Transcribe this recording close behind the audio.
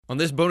On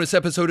this bonus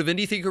episode of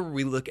Indie Thinker,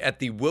 we look at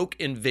the woke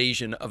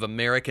invasion of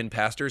American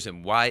pastors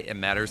and why it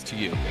matters to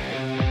you.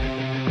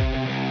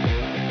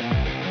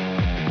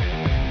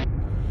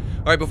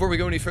 All right, before we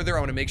go any further,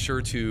 I want to make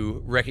sure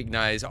to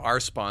recognize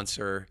our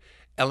sponsor,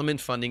 Element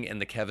Funding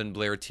and the Kevin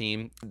Blair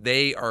team.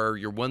 They are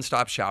your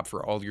one-stop shop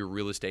for all your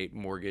real estate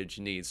mortgage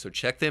needs. So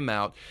check them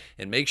out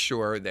and make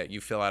sure that you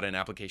fill out an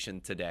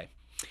application today.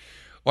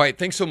 All right,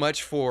 thanks so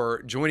much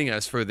for joining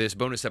us for this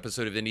bonus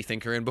episode of Indie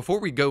Thinker. And before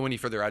we go any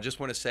further, I just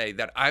want to say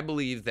that I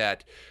believe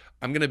that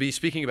I'm going to be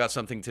speaking about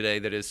something today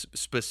that is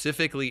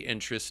specifically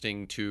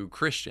interesting to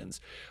Christians,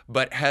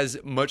 but has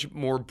much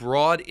more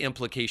broad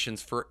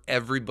implications for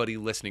everybody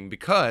listening,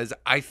 because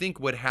I think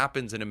what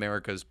happens in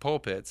America's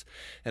pulpits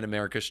and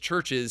America's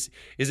churches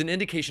is an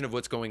indication of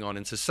what's going on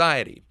in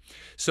society.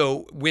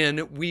 So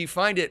when we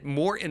find it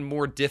more and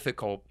more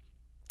difficult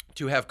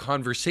to have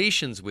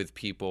conversations with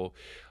people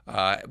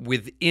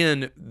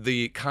within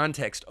the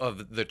context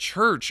of the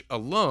church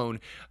alone,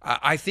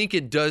 I think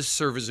it does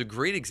serve as a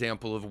great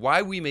example of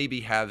why we may be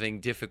having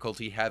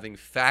difficulty having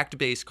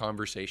fact-based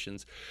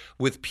conversations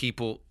with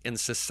people in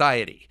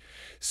society.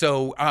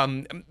 So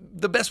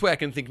the best way I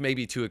can think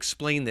maybe to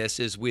explain this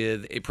is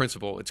with a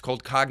principle. It's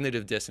called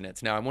cognitive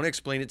dissonance. Now, I want to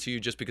explain it to you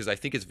just because I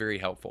think it's very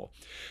helpful.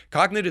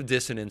 Cognitive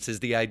dissonance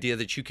is the idea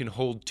that you can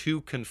hold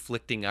two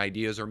conflicting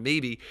ideas, or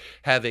maybe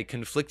have a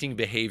conflicting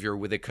behavior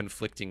with a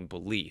conflicting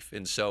belief.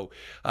 And so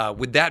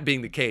with that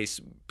being the case,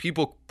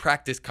 people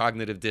practice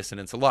cognitive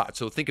dissonance a lot.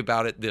 So think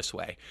about it this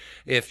way.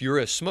 If you're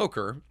a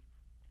smoker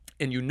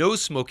and you know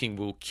smoking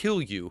will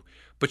kill you,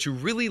 but you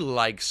really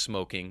like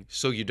smoking,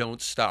 so you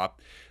don't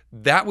stop,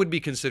 that would be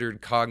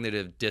considered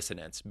cognitive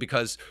dissonance,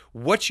 because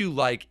what you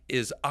like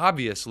is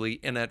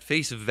obviously and at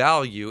face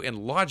value and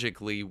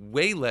logically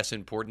way less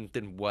important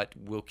than what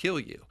will kill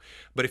you.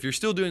 But if you're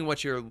still doing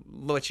what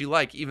you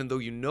like, even though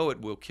you know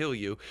it will kill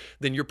you,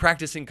 then you're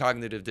practicing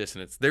cognitive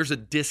dissonance. There's a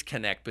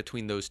disconnect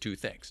between those two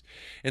things.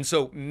 And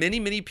so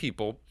many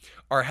people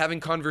are having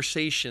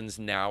conversations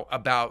now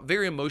about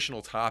very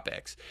emotional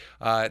topics.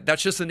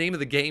 That's just the name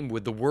of the game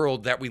with the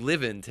world that we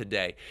live in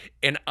today.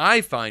 And I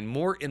find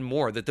more and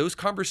more that those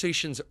conversations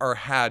are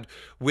had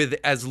with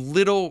as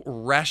little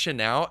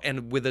rationale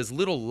and with as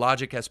little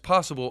logic as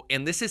possible.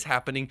 And this is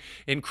happening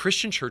in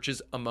Christian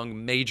churches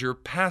among major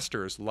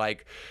pastors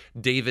like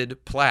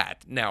David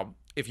Platt. Now,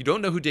 if you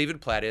don't know who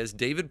David Platt is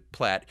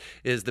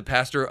the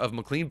pastor of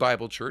McLean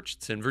Bible Church.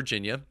 It's in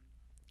Virginia.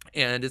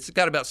 And it's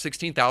got about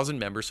 16,000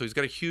 members, so he's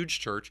got a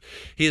huge church.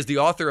 He is the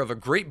author of a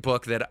great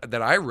book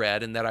that I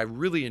read and that I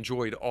really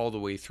enjoyed all the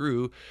way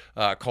through,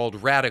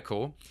 called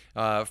Radical.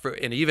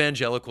 In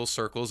evangelical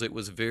circles, it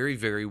was very,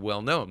 very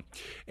well known.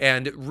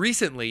 And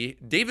recently,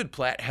 David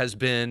Platt has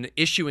been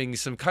issuing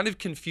some kind of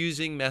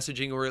confusing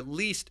messaging, or at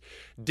least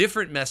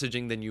different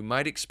messaging than you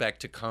might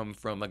expect to come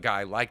from a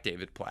guy like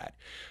David Platt.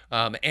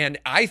 And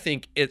I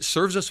think it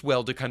serves us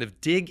well to kind of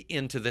dig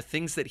into the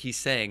things that he's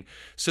saying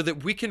so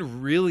that we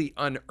can really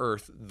unearth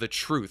the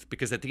truth,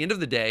 because at the end of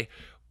the day,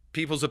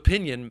 people's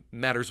opinion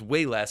matters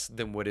way less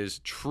than what is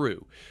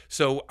true.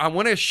 So I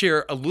want to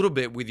share a little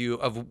bit with you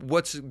of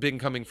what's been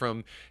coming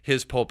from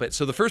his pulpit.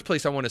 So the first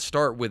place I want to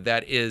start with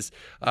that is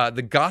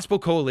the Gospel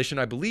Coalition.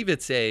 I believe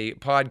it's a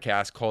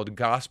podcast called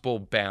Gospel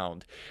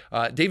Bound.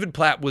 David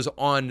Platt was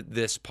on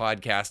this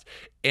podcast,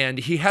 and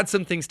he had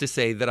some things to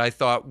say that I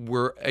thought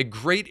were a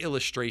great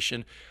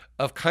illustration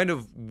of kind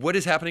of what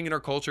is happening in our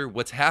culture,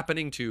 what's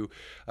happening to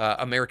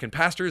American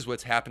pastors,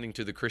 what's happening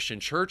to the Christian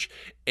church,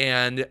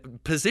 and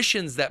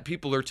positions that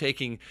people are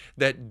taking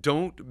that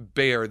don't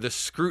bear the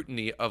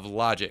scrutiny of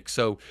logic.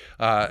 So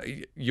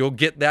you'll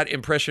get that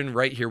impression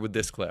right here with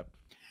this clip.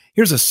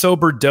 Here's a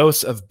sober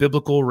dose of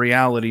biblical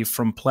reality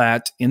from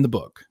Platt in the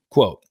book.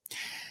 Quote,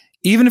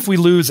 "Even if we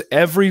lose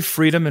every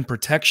freedom and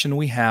protection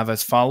we have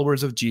as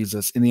followers of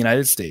Jesus in the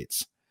United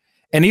States,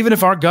 and even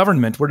if our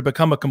government were to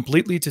become a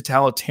completely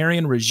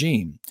totalitarian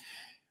regime,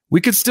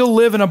 we could still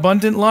live an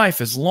abundant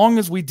life as long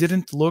as we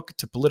didn't look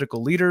to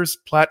political leaders,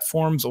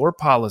 platforms, or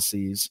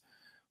policies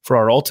for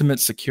our ultimate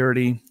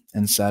security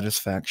and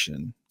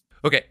satisfaction."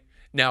 Okay,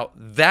 now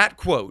that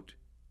quote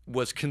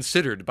was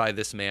considered by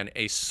this man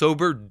a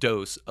sober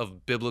dose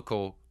of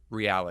biblical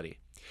reality.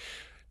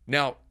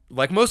 Now,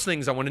 like most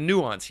things, I want to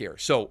nuance here.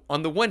 So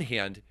on the one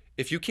hand,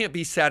 if you can't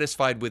be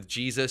satisfied with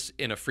Jesus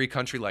in a free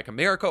country like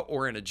America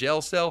or in a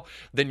jail cell,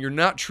 then you're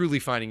not truly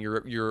finding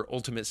your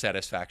ultimate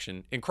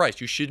satisfaction in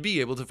Christ. You should be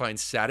able to find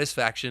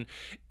satisfaction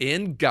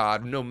in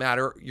God no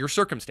matter your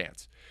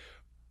circumstance.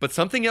 But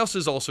something else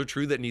is also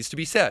true that needs to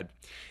be said.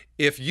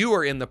 If you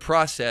are in the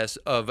process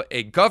of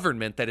a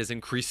government that is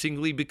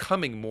increasingly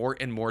becoming more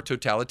and more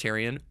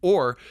totalitarian,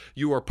 or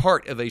you are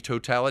part of a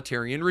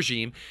totalitarian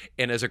regime,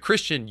 and as a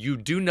Christian, you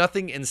do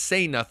nothing and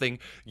say nothing,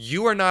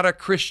 you are not a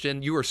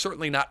Christian. You are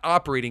certainly not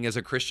operating as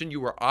a Christian.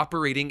 You are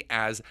operating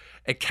as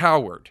a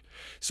coward.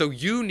 So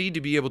you need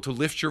to be able to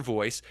lift your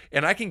voice,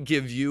 and I can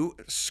give you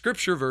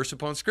scripture verse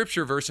upon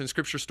scripture verse and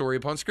scripture story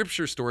upon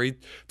scripture story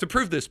to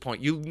prove this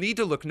point. You need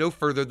to look no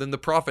further than the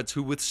prophets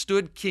who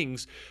withstood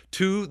kings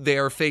to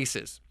their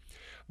faces.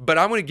 But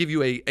I want to give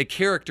you a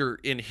character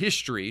in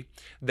history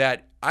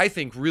that I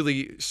think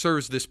really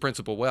serves this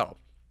principle well.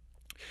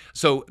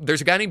 So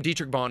there's a guy named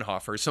Dietrich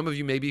Bonhoeffer. Some of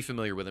you may be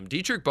familiar with him.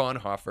 Dietrich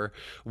Bonhoeffer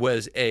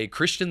was a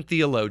Christian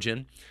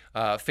theologian,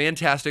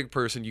 fantastic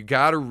person. You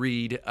got to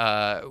read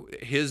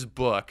his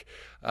book,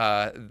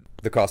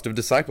 The Cost of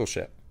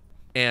Discipleship.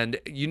 And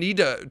you need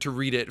to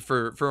read it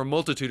for a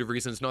multitude of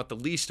reasons, not the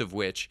least of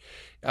which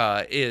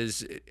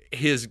is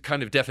his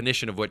kind of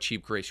definition of what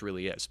cheap grace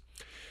really is.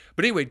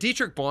 But anyway,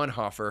 Dietrich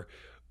Bonhoeffer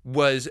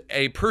was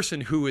a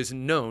person who is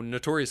known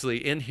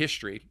notoriously in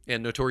history,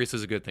 and notorious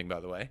is a good thing, by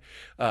the way,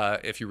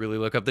 if you really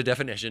look up the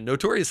definition,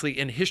 notoriously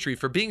in history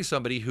for being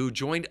somebody who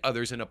joined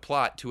others in a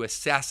plot to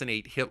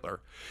assassinate Hitler.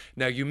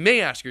 Now, you may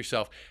ask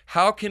yourself,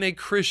 how can a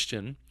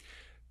Christian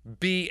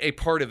be a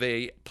part of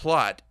a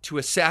plot to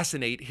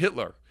assassinate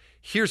Hitler?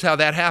 Here's how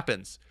that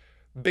happens.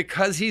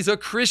 Because he's a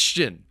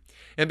Christian,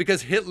 and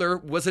because Hitler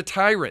was a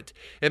tyrant,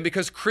 and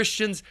because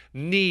Christians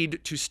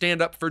need to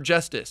stand up for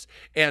justice,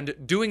 and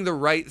doing the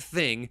right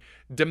thing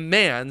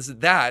demands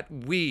that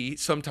we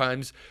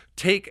sometimes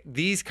take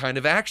these kind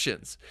of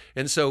actions.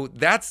 And so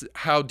that's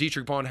how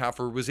Dietrich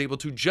Bonhoeffer was able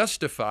to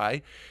justify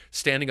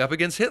standing up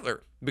against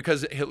Hitler,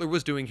 because Hitler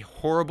was doing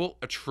horrible,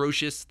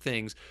 atrocious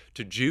things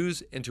to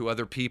Jews and to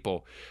other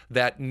people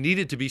that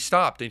needed to be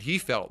stopped. And he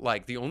felt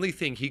like the only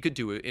thing he could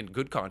do in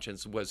good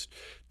conscience was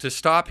to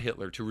stop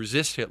Hitler, to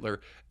resist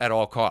Hitler at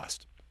all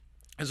cost.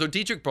 And so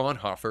Dietrich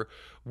Bonhoeffer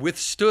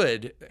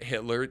withstood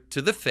Hitler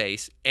to the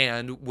face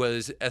and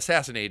was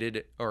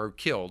assassinated or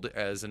killed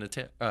as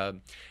a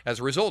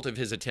result of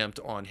his attempt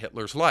on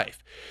Hitler's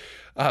life.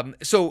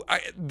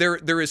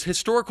 There is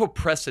historical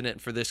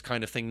precedent for this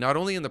kind of thing, not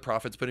only in the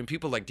prophets, but in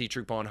people like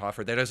Dietrich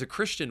Bonhoeffer, that as a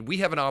Christian, we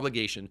have an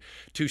obligation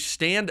to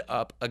stand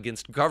up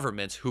against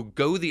governments who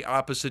go the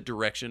opposite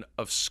direction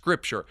of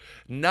Scripture,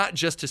 not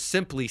just to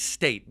simply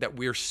state that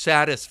we're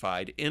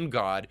satisfied in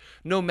God,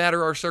 no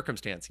matter our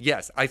circumstance.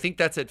 Yes, I think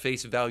that's at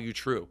face value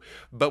true,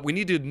 but we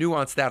need to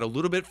nuance that a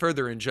little bit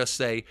further and just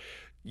say,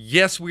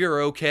 yes, we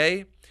are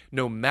okay,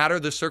 no matter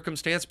the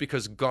circumstance,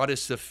 because God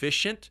is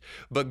sufficient,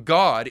 but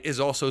God is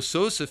also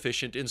so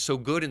sufficient and so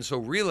good and so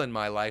real in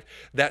my life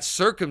that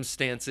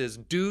circumstances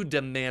do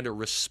demand a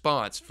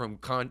response from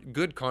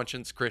good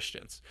conscience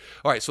Christians.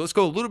 All right, so let's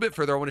go a little bit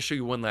further. I want to show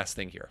you one last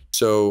thing here.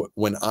 So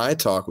when I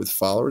talk with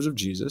followers of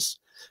Jesus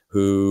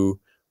who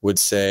would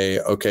say,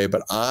 okay,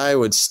 but I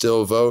would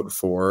still vote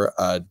for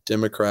a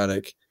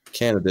Democratic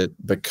candidate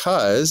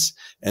because,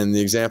 and the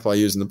example I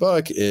use in the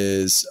book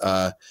is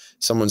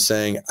someone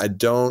saying, I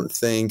don't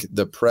think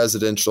the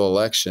presidential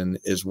election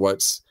is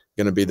what's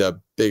going to be the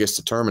biggest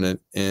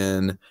determinant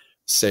in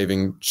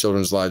saving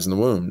children's lives in the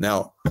womb.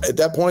 Now, at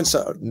that point,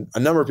 a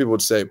number of people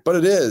would say, but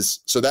it is.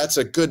 So that's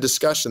a good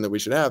discussion that we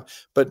should have.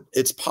 But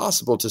it's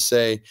possible to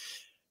say,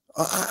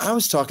 I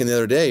was talking the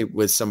other day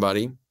with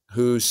somebody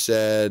who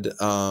said,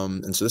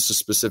 and so this is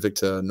specific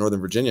to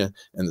Northern Virginia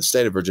and the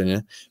state of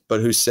Virginia,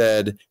 but who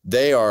said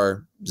they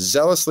are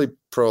zealously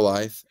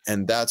pro-life,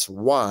 and that's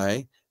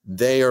why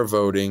they are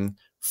voting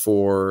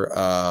for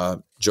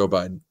Joe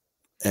Biden.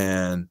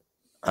 And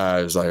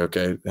I was like,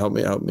 okay, help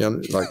me help me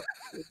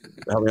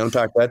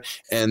unpack that.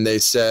 And they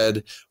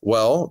said,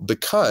 well,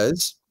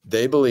 because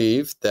they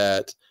believe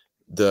that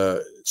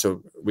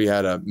so we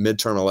had a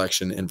midterm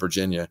election in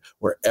Virginia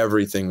where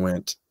everything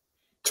went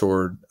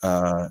toward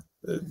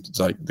it's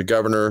like the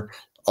governor,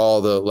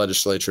 all the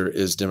legislature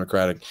is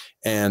Democratic,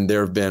 and there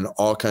have been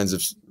all kinds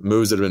of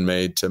moves that have been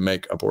made to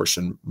make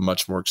abortion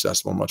much more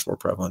accessible, much more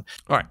prevalent.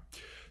 All right.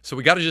 So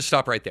we got to just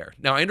stop right there.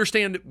 Now, I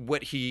understand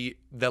the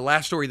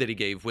last story that he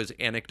gave was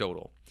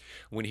anecdotal.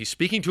 When he's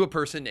speaking to a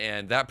person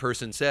and that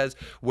person says,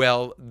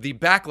 well, the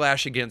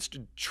backlash against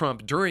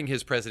Trump during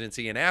his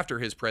presidency and after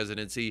his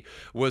presidency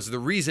was the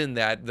reason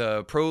that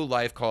the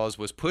pro-life cause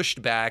was pushed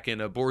back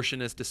and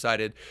abortionists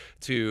decided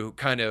to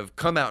kind of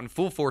come out in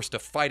full force to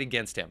fight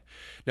against him.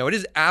 Now, it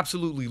is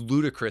absolutely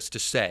ludicrous to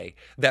say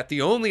that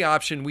the only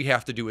option we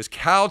have to do is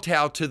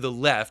kowtow to the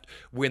left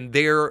when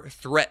they're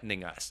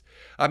threatening us.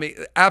 I mean,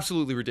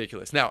 absolutely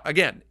ridiculous. Now,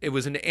 again, it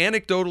was an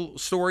anecdotal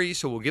story,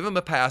 so we'll give him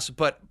a pass,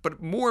 but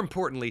more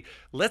importantly,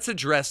 let's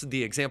address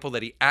the example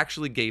that he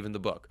actually gave in the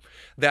book,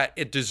 that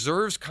it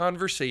deserves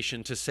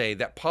conversation to say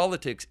that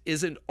politics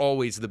isn't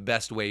always the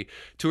best way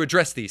to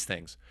address these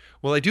things.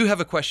 Well, I do have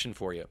a question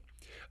for you.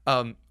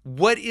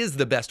 What is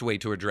the best way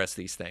to address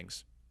these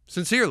things?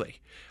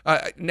 Sincerely.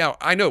 Now,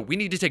 I know we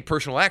need to take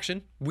personal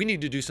action. We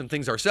need to do some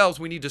things ourselves.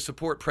 We need to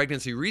support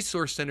pregnancy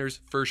resource centers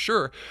for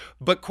sure.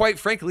 But quite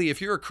frankly,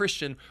 if you're a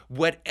Christian,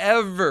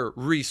 whatever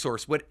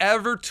resource,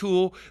 whatever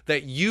tool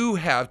that you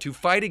have to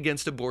fight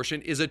against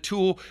abortion is a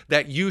tool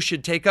that you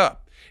should take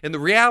up. And the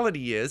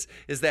reality is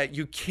that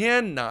you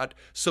cannot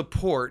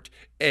support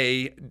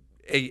a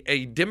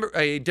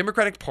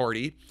Democratic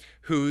Party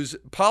whose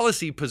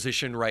policy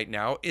position right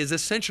now is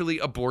essentially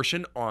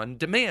abortion on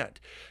demand.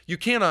 You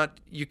cannot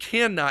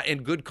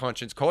in good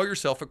conscience call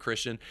yourself a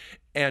Christian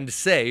and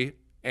say,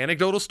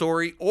 anecdotal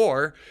story,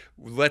 or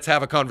let's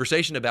have a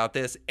conversation about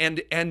this,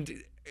 and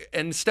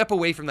and step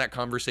away from that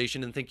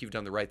conversation and think you've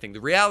done the right thing.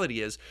 The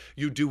reality is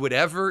you do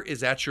whatever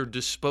is at your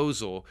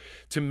disposal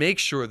to make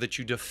sure that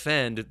you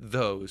defend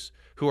those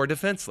who are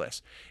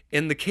defenseless.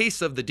 In the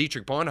case of the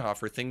Dietrich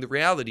Bonhoeffer thing, the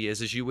reality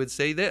is you would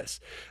say this,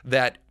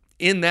 that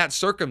in that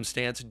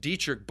circumstance,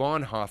 Dietrich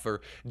Bonhoeffer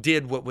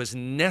did what was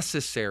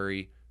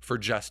necessary for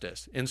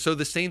justice. And so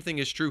the same thing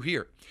is true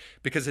here,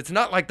 because it's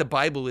not like the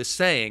Bible is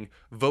saying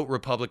vote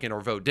Republican or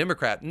vote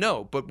Democrat.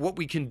 No, but what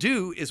we can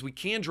do is we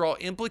can draw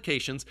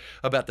implications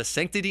about the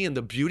sanctity and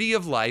the beauty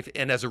of life,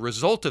 and as a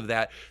result of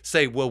that,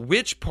 say, well,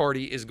 which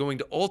party is going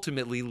to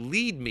ultimately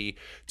lead me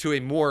to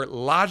a more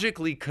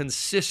logically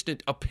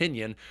consistent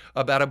opinion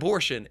about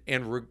abortion?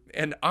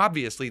 And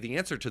obviously the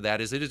answer to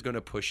that is it is going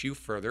to push you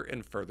further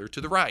and further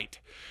to the right.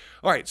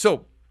 All right,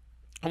 so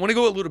I want to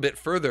go a little bit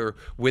further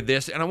with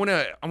this, and I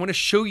want to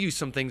show you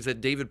some things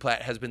that David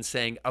Platt has been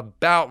saying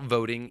about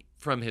voting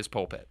from his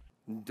pulpit.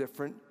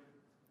 Different,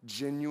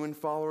 genuine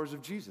followers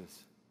of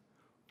Jesus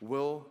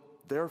will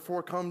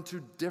therefore come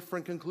to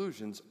different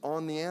conclusions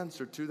on the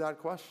answer to that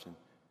question.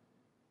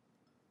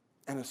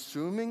 And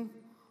assuming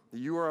that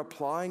you are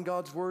applying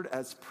God's word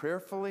as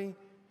prayerfully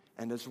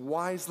and as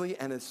wisely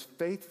and as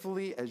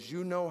faithfully as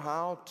you know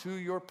how to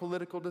your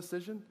political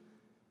decision,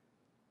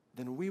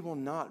 then we will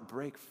not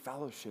break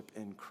fellowship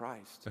in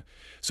Christ.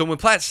 So when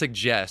Platt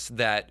suggests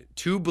that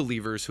two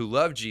believers who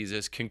love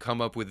Jesus can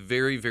come up with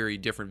very, very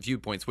different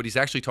viewpoints, what he's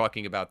actually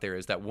talking about there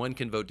is that one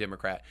can vote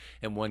Democrat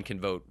and one can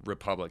vote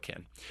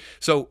Republican.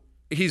 So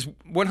he's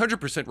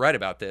 100% right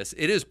about this.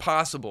 It is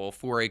possible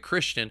for a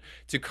Christian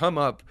to come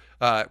up,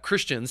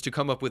 Christians to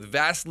come up with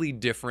vastly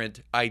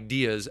different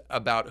ideas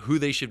about who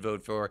they should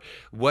vote for,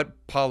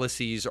 what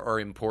policies are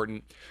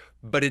important.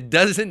 But it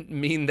doesn't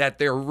mean that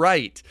they're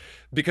right,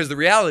 because the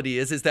reality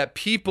is that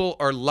people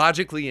are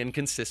logically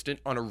inconsistent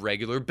on a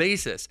regular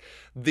basis.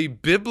 The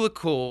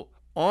biblical,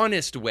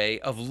 honest way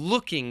of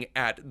looking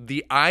at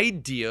the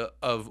idea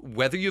of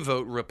whether you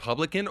vote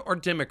Republican or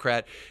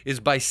Democrat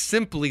is by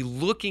simply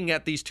looking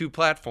at these two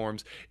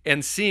platforms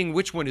and seeing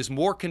which one is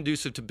more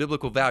conducive to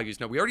biblical values.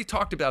 Now, we already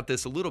talked about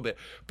this a little bit,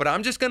 but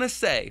I'm just going to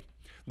say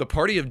the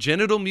party of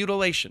genital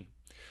mutilation,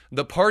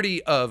 the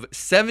party of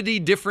 70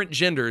 different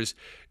genders,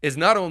 is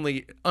not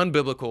only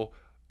unbiblical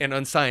and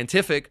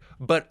unscientific,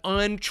 but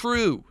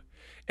untrue.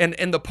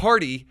 And the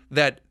party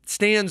that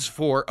stands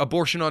for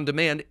abortion on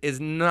demand is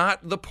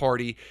not the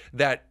party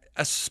that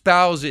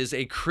espouses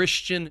a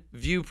Christian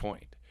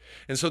viewpoint.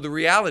 And so the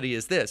reality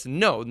is this: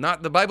 no,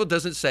 the Bible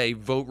doesn't say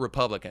vote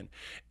Republican.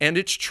 And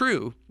it's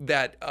true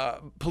that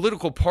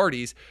political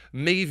parties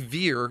may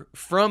veer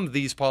from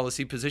these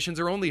policy positions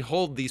or only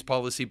hold these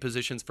policy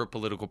positions for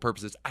political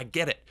purposes. I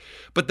get it.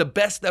 But the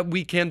best that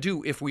we can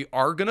do if we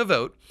are going to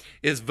vote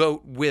is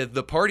vote with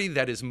the party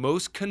that is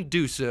most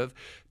conducive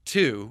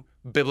to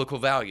biblical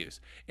values.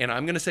 And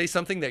I'm going to say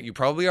something that you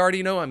probably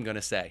already know I'm going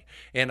to say.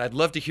 And I'd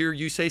love to hear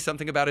you say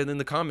something about it in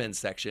the comments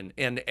section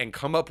and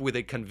come up with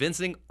a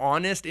convincing,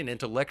 honest, and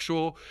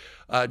intellectual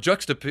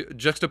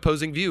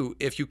juxtaposing view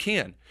if you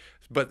can.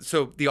 But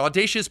so the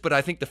audacious, but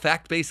I think the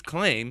fact-based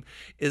claim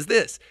is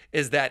this,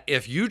 is that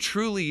if you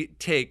truly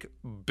take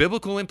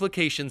biblical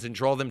implications and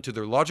draw them to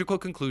their logical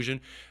conclusion,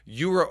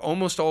 you are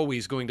almost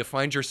always going to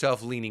find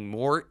yourself leaning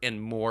more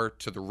and more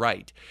to the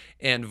right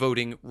and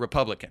voting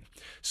Republican.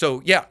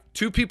 So yeah,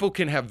 two people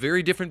can have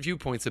very different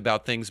viewpoints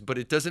about things, but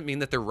it doesn't mean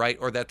that they're right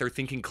or that they're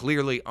thinking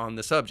clearly on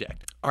the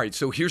subject. All right,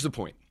 so here's the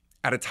point.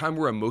 At a time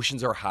where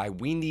emotions are high,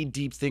 we need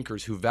deep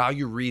thinkers who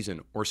value reason,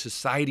 or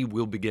society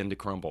will begin to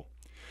crumble.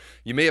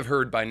 You may have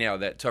heard by now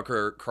that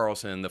Tucker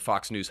Carlson, the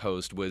Fox News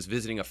host, was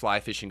visiting a fly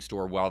fishing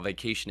store while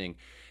vacationing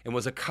and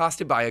was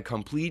accosted by a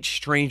complete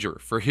stranger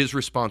for his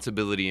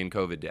responsibility in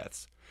COVID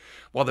deaths.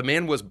 While the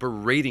man was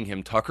berating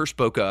him, Tucker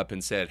spoke up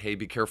and said, "Hey,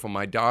 be careful,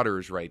 my daughter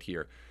is right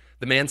here."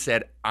 The man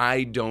said,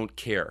 "I don't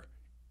care,"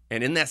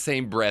 and in that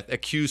same breath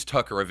accused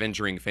Tucker of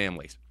injuring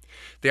families.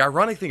 The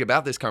ironic thing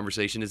about this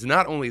conversation is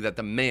not only that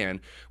the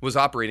man was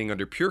operating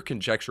under pure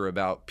conjecture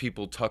about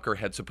people Tucker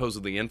had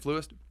supposedly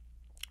influenced,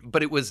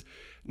 but it was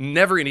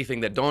never anything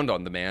that dawned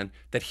on the man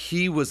that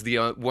he was the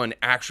one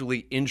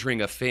actually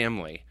injuring a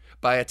family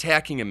by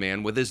attacking a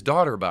man with his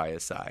daughter by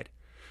his side.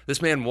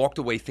 This man walked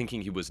away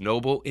thinking he was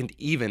noble and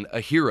even a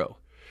hero.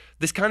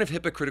 This kind of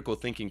hypocritical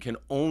thinking can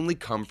only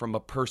come from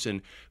a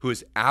person who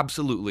is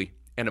absolutely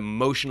and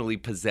emotionally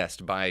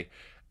possessed by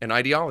an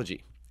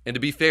ideology. And to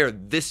be fair,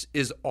 this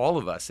is all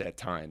of us at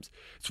times.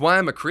 It's why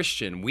I'm a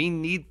Christian. We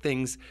need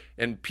things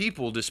and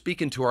people to speak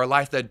into our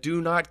life that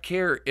do not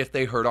care if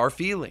they hurt our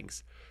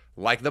feelings.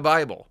 Like the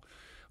Bible.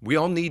 We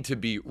all need to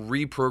be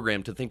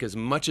reprogrammed to think as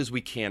much as we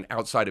can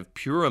outside of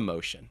pure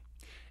emotion,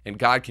 and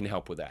God can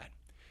help with that.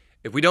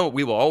 If we don't,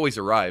 we will always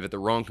arrive at the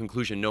wrong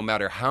conclusion no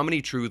matter how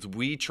many truths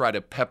we try to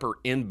pepper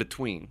in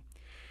between.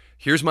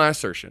 Here's my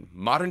assertion.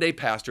 Modern-day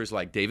pastors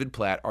like David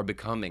Platt are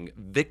becoming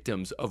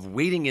victims of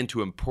wading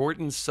into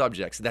important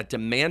subjects that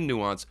demand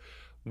nuance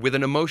with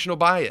an emotional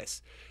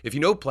bias. If you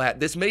know Platt,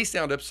 this may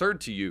sound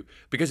absurd to you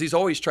because he's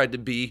always tried to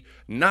be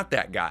not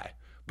that guy.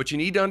 But you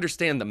need to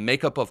understand the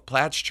makeup of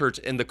Platt's church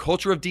and the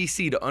culture of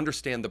DC to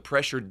understand the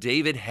pressure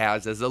David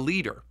has as a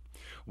leader.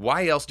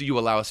 Why else do you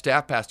allow a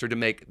staff pastor to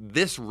make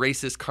this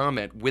racist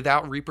comment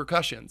without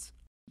repercussions?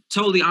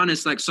 Totally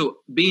honest, so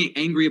being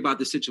angry about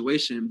the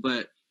situation,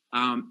 but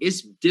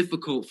it's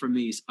difficult for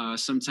me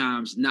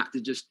sometimes not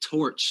to just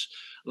torch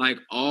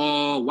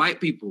all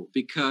white people,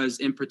 because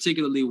in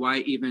particularly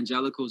white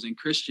evangelicals and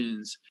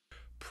Christians.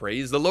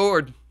 Praise the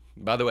Lord.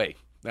 By the way,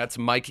 that's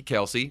Mike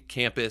Kelsey,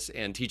 campus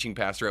and teaching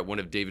pastor at one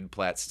of David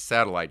Platt's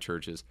satellite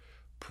churches.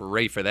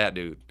 Pray for that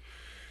dude.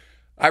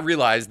 I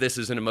realize this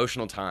is an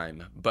emotional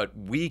time, but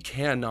we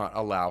cannot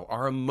allow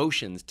our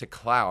emotions to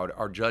cloud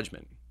our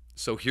judgment.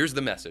 So here's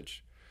the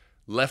message.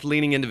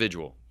 Left-leaning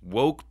individual,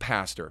 woke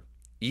pastor,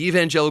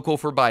 evangelical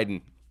for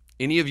Biden,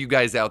 any of you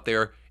guys out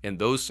there in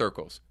those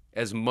circles,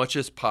 as much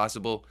as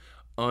possible,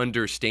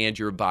 understand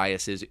your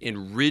biases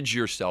and rid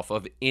yourself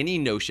of any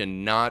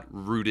notion not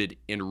rooted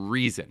in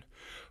reason.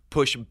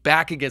 Push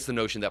back against the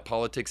notion that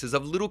politics is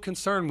of little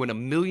concern when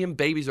 1 million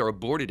babies are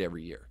aborted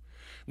every year,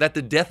 that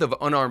the death of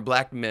unarmed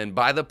black men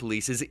by the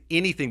police is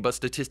anything but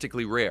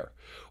statistically rare,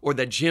 or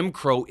that Jim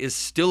Crow is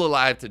still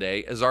alive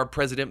today, as our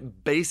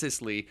president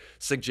baselessly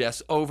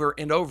suggests over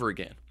and over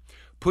again.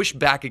 Push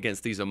back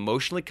against these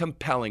emotionally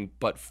compelling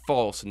but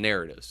false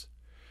narratives.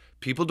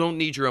 People don't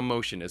need your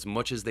emotion as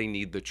much as they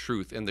need the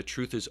truth, and the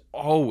truth is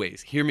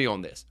always, hear me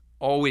on this,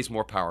 always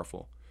more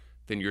powerful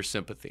than your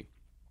sympathy.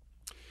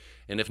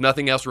 And if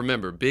nothing else,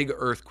 remember, big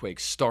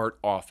earthquakes start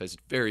off as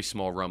very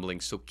small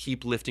rumblings, so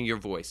keep lifting your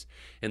voice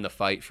in the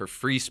fight for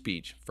free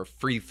speech, for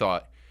free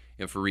thought,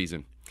 and for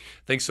reason.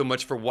 Thanks so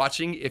much for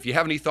watching. If you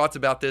have any thoughts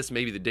about this,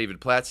 maybe the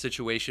David Platt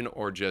situation,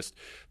 or just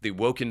the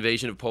woke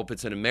invasion of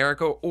pulpits in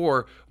America,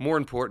 or more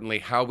importantly,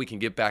 how we can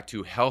get back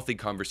to healthy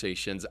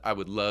conversations, I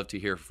would love to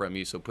hear from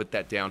you. So put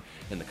that down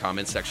in the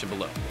comments section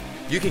below.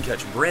 You can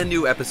catch brand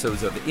new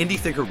episodes of Indie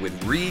Thinker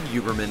with Reed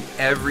Huberman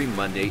every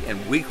Monday,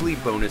 and weekly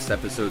bonus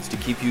episodes to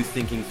keep you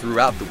thinking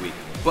throughout the week.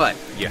 But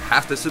you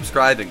have to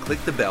subscribe and click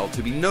the bell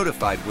to be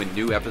notified when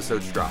new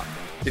episodes drop.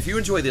 If you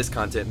enjoy this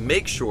content,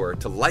 make sure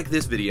to like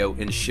this video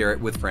and share it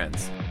with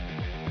friends.